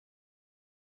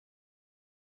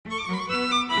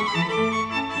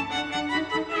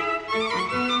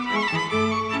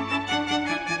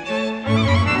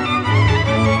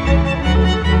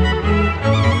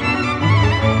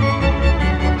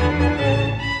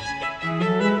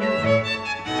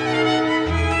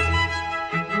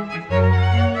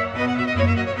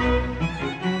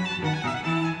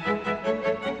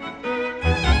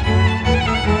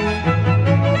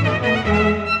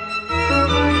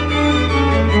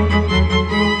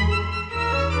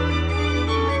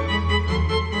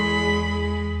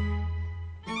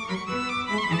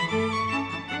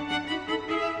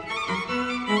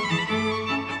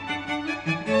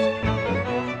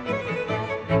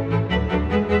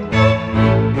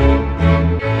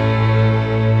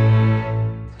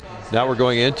Now we're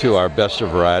going into our best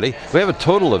of variety. We have a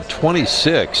total of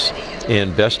 26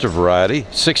 in best of variety,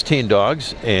 16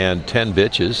 dogs and 10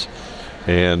 bitches.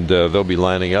 And they'll be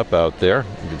lining up out there.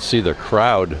 You can see the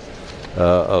crowd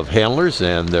of handlers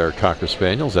and their Cocker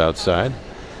Spaniels outside.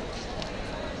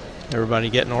 Everybody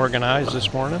getting organized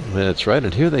this morning. That's right,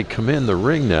 and here they come in the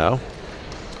ring now.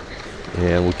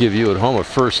 And we'll give you at home a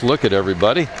first look at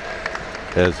everybody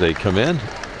as they come in.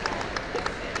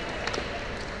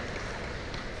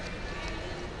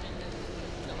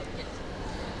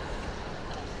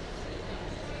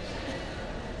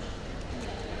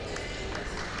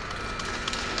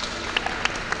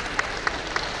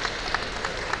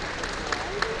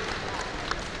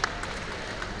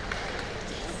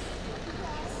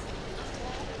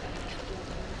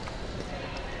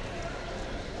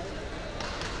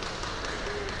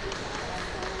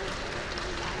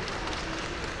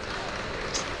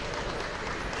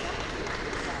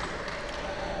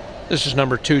 This is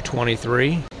number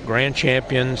 223, Grand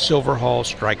Champion Silverhall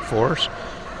Strike Force.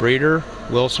 Breeder,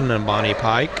 Wilson and Bonnie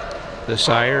Pike. The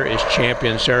sire is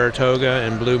Champion Saratoga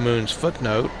and Blue Moon's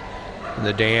Footnote. And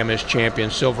the dam is Champion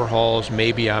Silverhall's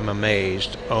Maybe I'm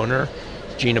Amazed. Owner,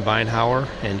 Gina Beinhauer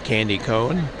and Candy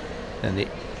Cohen. And the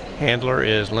handler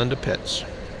is Linda Pitts.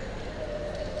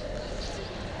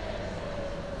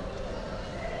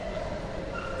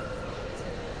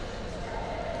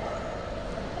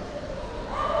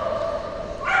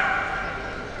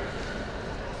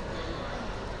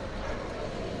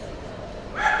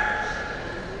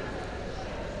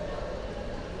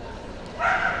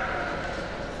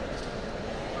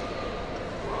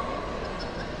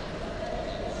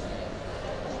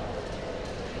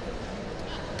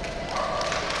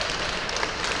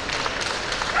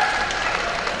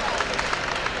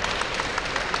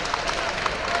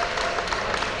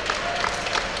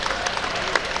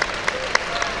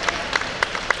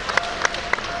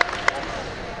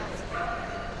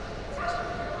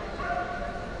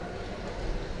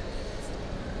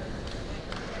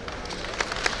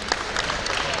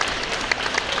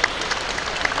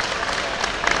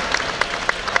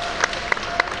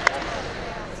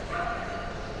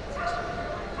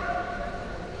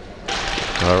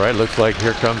 All right, looks like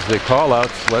here comes the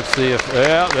call-outs. Let's see if,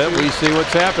 we see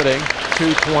what's happening.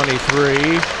 223.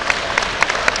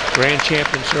 Grand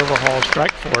Champion Silverhall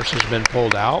Strike Force has been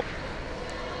pulled out.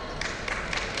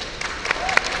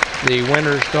 The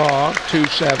winner's dog,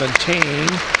 217.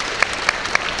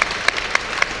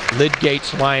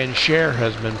 Lidgate's Lion's Share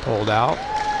has been pulled out.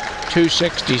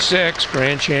 266.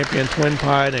 Grand Champion Twin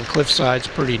Pied and Cliffside's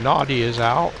Pretty Naughty is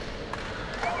out.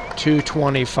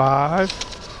 225.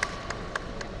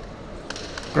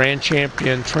 Grand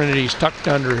Champion Trinity's Tucked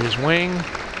Under His Wing.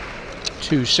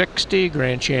 260,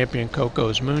 Grand Champion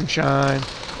Coco's Moonshine.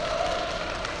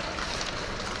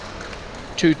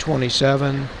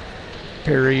 227,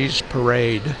 Perry's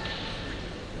Parade.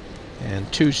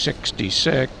 And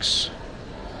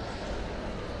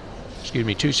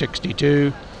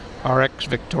 262, RX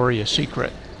Victoria's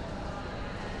Secret.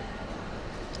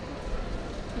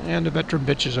 And the veteran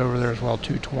bitches over there as well,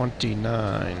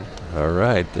 229. All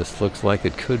right, this looks like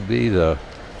it could be the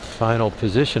final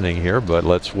positioning here, but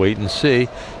let's wait and see.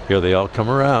 Here they all come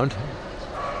around.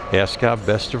 ASCOP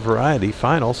Best of Variety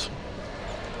Finals.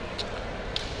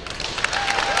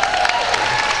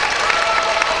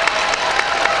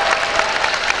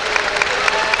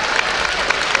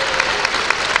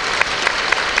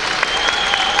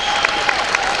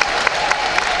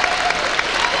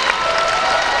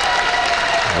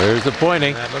 There's the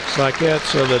pointing. That looks like it.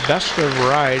 So the best of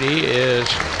variety is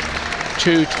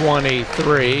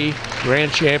 223,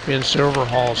 Grand Champion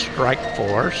Silverhall Strike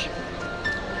Force.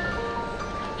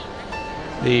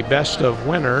 The best of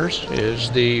winners is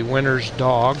the winner's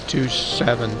dog,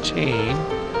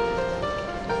 217.